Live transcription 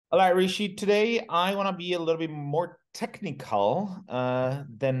All right, Rishi. Today I want to be a little bit more technical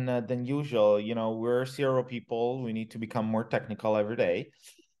than usual. You know, we're CRO people. We need to become more technical every day.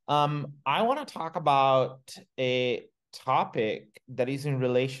 I want to talk about a topic that is in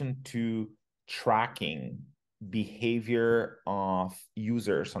relation to tracking behavior of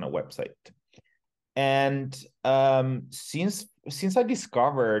users on a website. And since I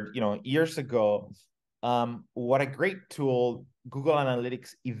discovered, years ago, what a great tool Google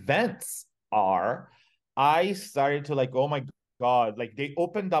Analytics events are, I started to like, oh my God, like they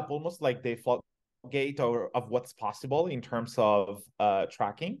opened up almost like the floodgate of what's possible in terms of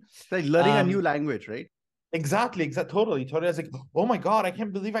tracking. It's like learning a new Um, language, right? exactly, totally. I was like, oh my God, I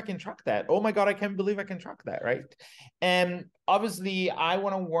can't believe I can track that. Oh my God, I can't believe I can track that, right? And obviously, I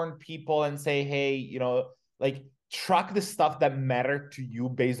want to warn people and say, hey, like track the stuff that matter to you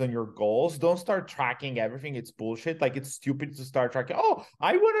based on your goals. Don't start tracking everything. It's bullshit. Like it's stupid to start tracking. Oh,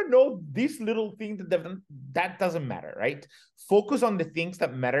 I want to know this little thing that doesn't matter, right? Focus on the things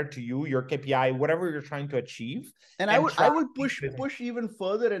that matter to you, your KPI, whatever you're trying to achieve, And I and would I track would these push business. push even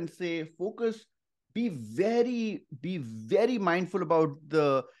further and say focus, be very mindful about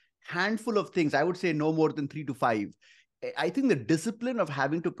the handful of things. I would say no more than three to five. I think the discipline of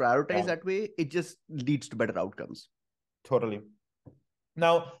having to prioritize Yeah, that way, it just leads to better outcomes. totally.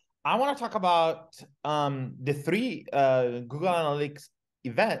 Now, I want to talk about the three Google Analytics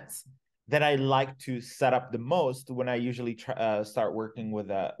events that I like to set up the most when I usually start working with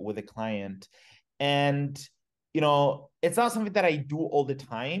a client. And it's not something that I do all the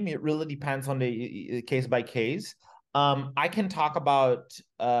time. It really depends on the case by case. I can talk about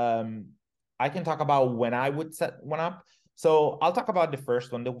when I would set one up. So I'll talk about the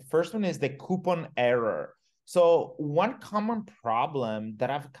first one. The first one is the coupon error. So one common problem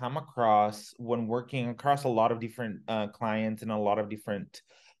that I've come across when working across a lot of different clients in a lot of different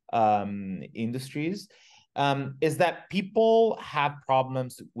industries is that people have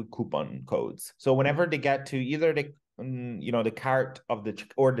problems with coupon codes. So whenever they get to either the cart of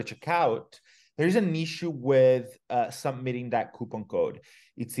or the checkout, there's an issue with submitting that coupon code.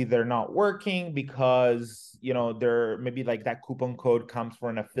 It's either not working because there maybe like that coupon code comes for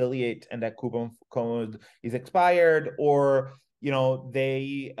an affiliate and that coupon code is expired, or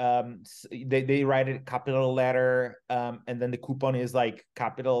they write a capital letter, and then the coupon is like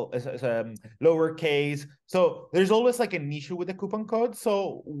capital lowercase. So there's always like an issue with the coupon code.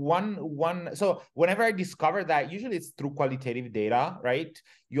 So so whenever I discover that, usually it's through qualitative data, right?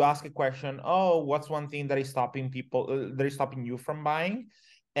 You ask a question, oh, what's one thing that is stopping people that is stopping you from buying?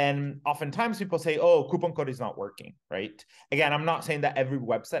 And oftentimes people say, oh, coupon code is not working, right? Again, I'm not saying that every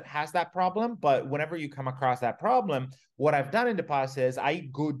website has that problem, but whenever you come across that problem, what I've done in the past is I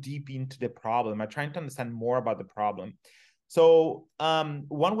go deep into the problem. I'm trying to understand more about the problem. So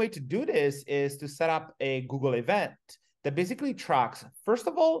one way to do this is to set up a Google event that basically tracks, first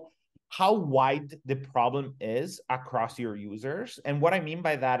of all, how wide the problem is across your users. And what I mean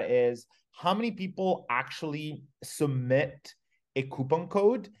by that is how many people actually submit a coupon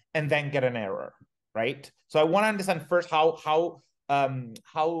code and then get an error, right? So I want to understand first how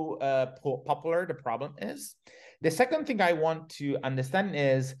popular the problem is. The second thing I want to understand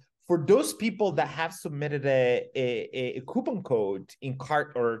is for those people that have submitted a coupon code in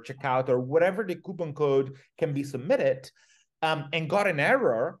cart or checkout or whatever the coupon code can be submitted, and got an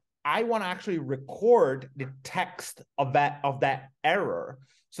error, I want to actually record the text of that error.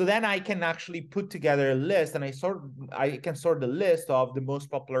 So then I can actually put together a list, and I can sort the list of the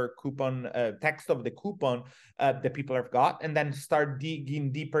most popular coupon text of the coupon that people have got, and then start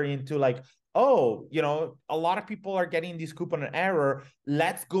digging deeper into like, oh, a lot of people are getting this coupon error.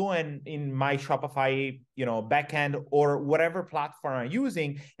 Let's go in my Shopify, backend or whatever platform I'm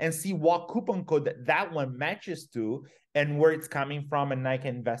using and see what coupon code that one matches to and where it's coming from, and I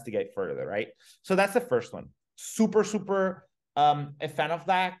can investigate further, right? So that's the first one. Super, super a fan of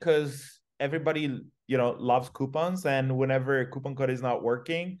that because everybody, loves coupons, and whenever a coupon code is not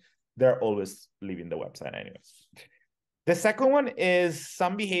working, they're always leaving the website anyways. The second one is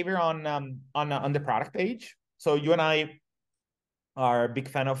some behavior on the product page. So you and I are a big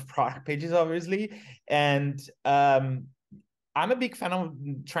fan of product pages, obviously, and I'm a big fan of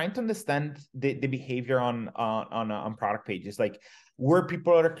trying to understand the behavior on product pages, like where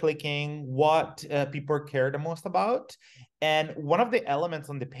people are clicking, what people care the most about, and one of the elements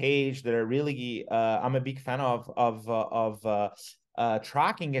on the page that I'm a big fan of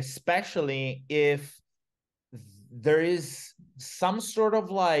tracking, especially if there is some sort of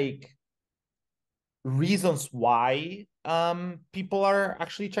like reasons why people are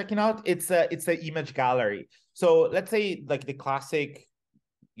actually checking out. It's a image gallery. So let's say like the classic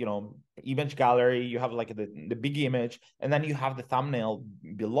image gallery, you have like the big image, and then you have the thumbnail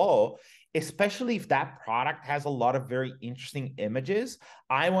below. Especially if that product has a lot of very interesting images,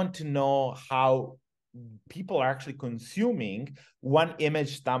 I want to know how people are actually consuming one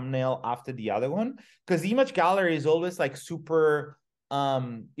image thumbnail after the other one, because the image gallery is always like super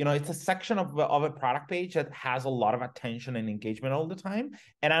it's a section of a product page that has a lot of attention and engagement all the time,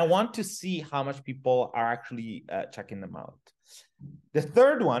 and I want to see how much people are actually checking them out. The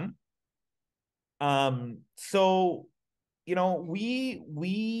third one, so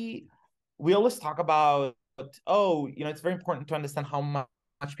we always talk about, it's very important to understand how much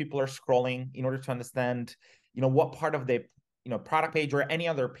people are scrolling in order to understand what part of the product page or any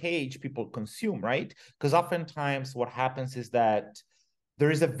other page people consume, right? Because oftentimes what happens is that there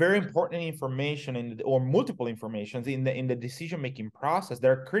is a very important information or multiple informations in the decision-making process.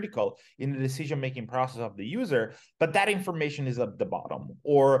 They're critical in the decision-making process of the user, but that information is at the bottom,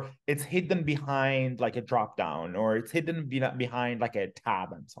 or it's hidden behind like a drop-down, or it's hidden behind like a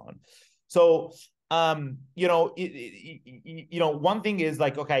tab and so on. So one thing is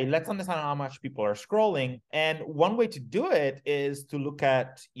like, okay, let's understand how much people are scrolling. And one way to do it is to look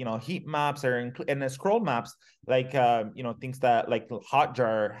at, heat maps and scroll maps, like, things that like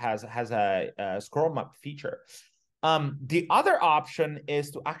Hotjar has a scroll map feature. The other option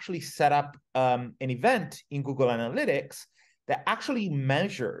is to actually set up an event in Google Analytics that actually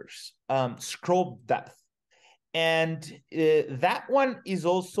measures scroll depth. And that one is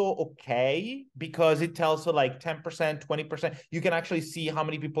also okay because it tells you like 10%, 20%. You can actually see how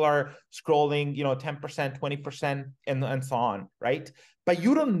many people are scrolling, 10%, 20%, and so on, right? But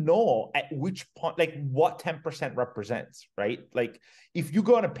you don't know at which point, like what 10% represents, right? Like if you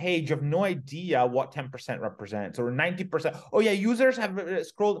go on a page, you have no idea what 10% represents, or 90%. Oh yeah, users have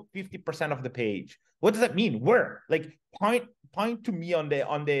scrolled 50% of the page. What does that mean? Where? Like point to me on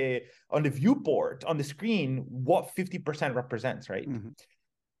the viewport on the screen what 50% represents, right? Mm-hmm.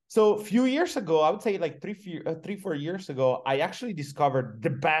 So a few years ago, I would say like 4 years ago, I actually discovered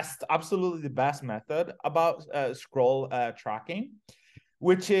absolutely the best method about scroll tracking,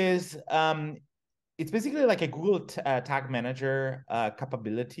 which is it's basically like a Google Tag Manager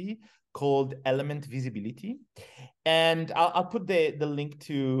capability called Element Visibility. And I'll put the link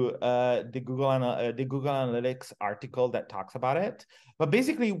to the Google Analytics article that talks about it. But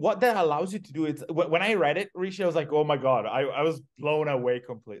basically what that allows you to do is, when I read it, Rishi, I was like, oh my God, I was blown away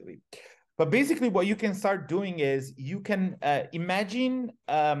completely. But basically what you can start doing is you can imagine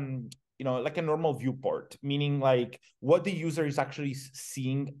like a normal viewport, meaning like what the user is actually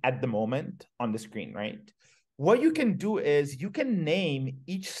seeing at the moment on the screen, right? What you can do is you can name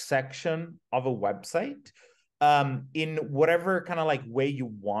each section of a website in whatever kind of like way you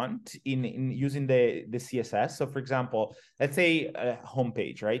want in using the CSS. So for example, let's say a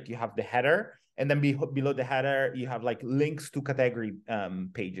homepage, right? You have the header, and then below the header, you have like links to category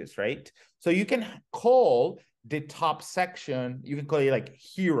pages, right? So you can call the top section, you can call it like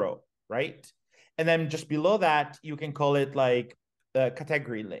hero, right? And then just below that, you can call it like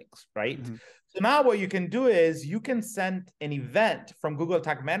category links, right? Mm-hmm. So now what you can do is you can send an event from Google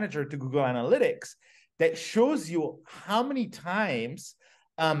Tag Manager to Google Analytics that shows you how many times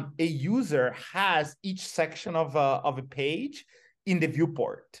a user has each section of a page in the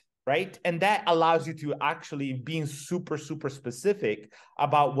viewport, right? And that allows you to actually being super, super specific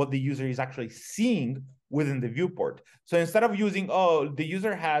about what the user is actually seeing within the viewport. So instead of using, the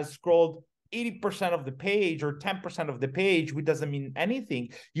user has scrolled 80% of the page or 10% of the page, which doesn't mean anything,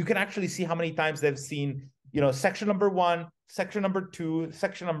 you can actually see how many times they've seen, section number 1, section number 2,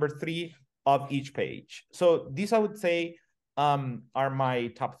 section number 3 of each page. So these, I would say, are my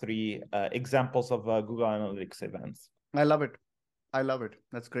top 3 examples of Google Analytics events. I love it.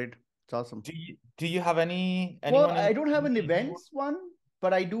 That's great. It's awesome. Do you have anyone? Well, I don't have an events one,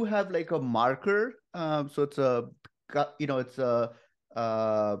 but I do have like a marker. So it's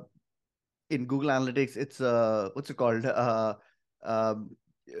in Google Analytics, it's what's it called?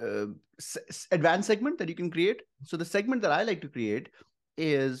 Advanced segment that you can create. So the segment that I like to create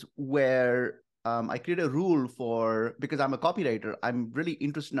is where I create a rule for, because I'm a copywriter, I'm really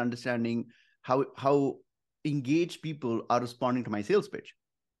interested in understanding how engaged people are responding to my sales pitch.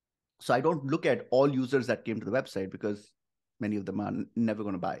 So I don't look at all users that came to the website, because many of them are never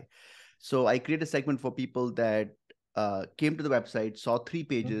going to buy. So I create a segment for people that came to the website, saw 3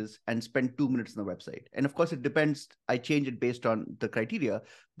 pages, and spent 2 minutes on the website. And of course, it depends. I change it based on the criteria.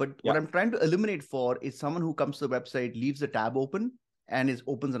 But what I'm trying to eliminate for is someone who comes to the website, leaves the tab open, and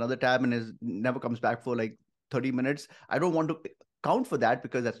opens another tab and never comes back for like 30 minutes. I don't want to count for that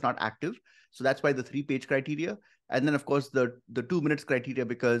because that's not active. So that's why the 3-page criteria. And then of course the 2 minutes criteria,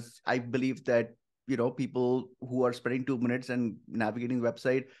 because I believe that people who are spending 2 minutes and navigating the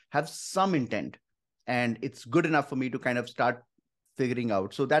website have some intent, and it's good enough for me to kind of start figuring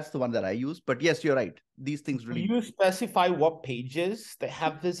out. So that's the one that I use. But yes, you're right, these things Do really. you specify what pages they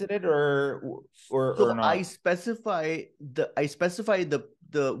have visited or So not? I specify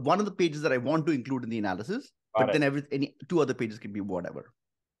the one of the pages that I want to include in the analysis, Got but then it. any two other pages can be whatever.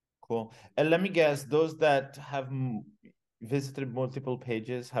 Cool. And let me guess, those that have visited multiple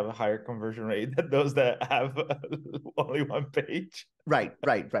pages have a higher conversion rate than those that have only one page. Right.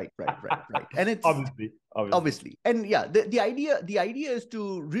 And it's Obviously. obviously, and yeah, the idea is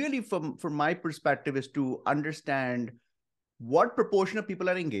to really, from my perspective, is to understand what proportion of people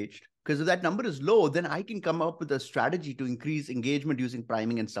are engaged, because if that number is low, then I can come up with a strategy to increase engagement using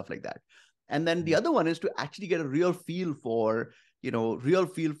priming and stuff like that. And then the other one is to actually get a real feel for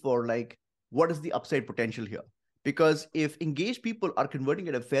like, what is the upside potential here. Because if engaged people are converting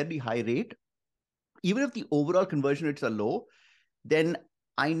at a fairly high rate, even if the overall conversion rates are low, then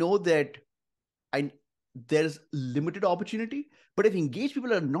I know that I there's limited opportunity. But if engaged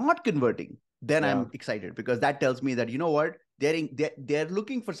people are not converting, then Yeah. I'm excited, because that tells me that, you know what, they're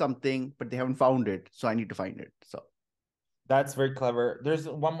looking for something, but they haven't found it, so I need to find it. So That's very clever. There's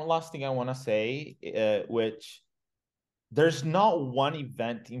one last thing I want to say, which there's not one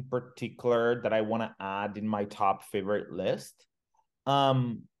event in particular that I want to add in my top favorite list.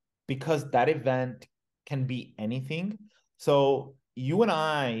 Because that event can be anything. So you and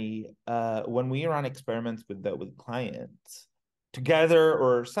I, when we run experiments with clients together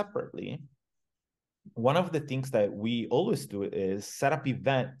or separately, one of the things that we always do is set up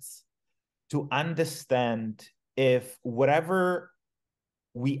events to understand if whatever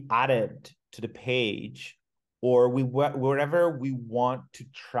we added to the page or whatever we want to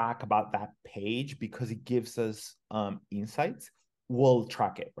track about that page because it gives us insights, we'll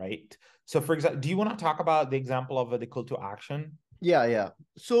track it, right? So for example, do you want to talk about the example of the call to action? yeah.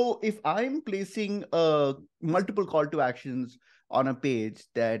 So if I'm placing multiple call to actions on a page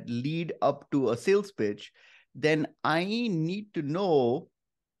that lead up to a sales pitch, then I need to know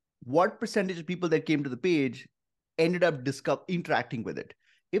what percentage of people that came to the page ended up interacting with it.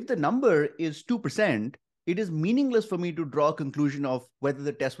 If the number is 2%, it is meaningless for me to draw a conclusion of whether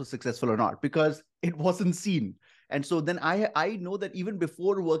the test was successful or not, because it wasn't seen. And so then I know that even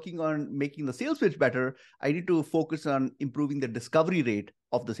before working on making the sales pitch better, I need to focus on improving the discovery rate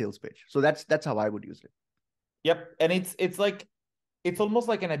of the sales pitch. So that's how I would use it. Yep. And it's like it's almost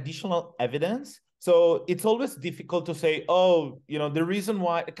like an additional evidence. So it's always difficult to say, oh, the reason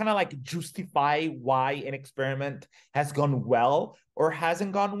why, kind of like justify why an experiment has gone well or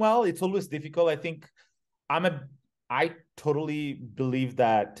hasn't gone well. It's always difficult. I think I totally believe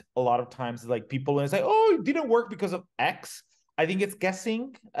that a lot of times, like people when they say, oh, it didn't work because of X, I think it's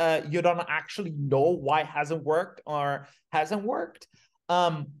guessing. You don't actually know why it hasn't worked or hasn't worked.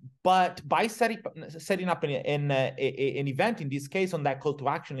 But by setting up an event, in this case, on that call to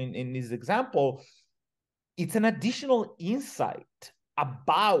action in this example, it's an additional insight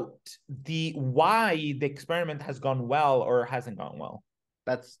about the why the experiment has gone well or hasn't gone well.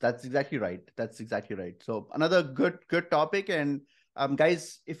 That's exactly right. That's exactly right. So another good topic. And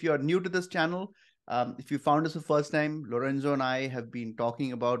guys, if you're new to this channel, if you found us the first time, Lorenzo and I have been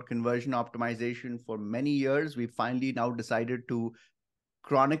talking about conversion optimization for many years. We finally now decided to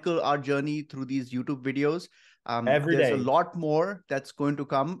chronicle our journey through these YouTube videos. Every There's a day. lot more that's going to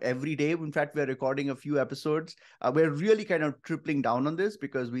come every day. In fact, we're recording a few episodes. We're really kind of tripling down on this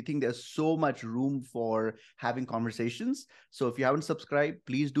because we think there's so much room for having conversations. So if you haven't subscribed,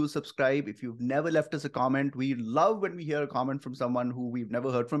 please do subscribe. If you've never left us a comment, we love when we hear a comment from someone who we've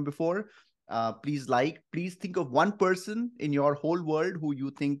never heard from before. Please think of one person in your whole world who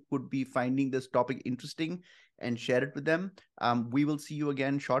you think would be finding this topic interesting and share it with them. We will see you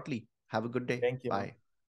again shortly. Have a good day. Thank you. Bye.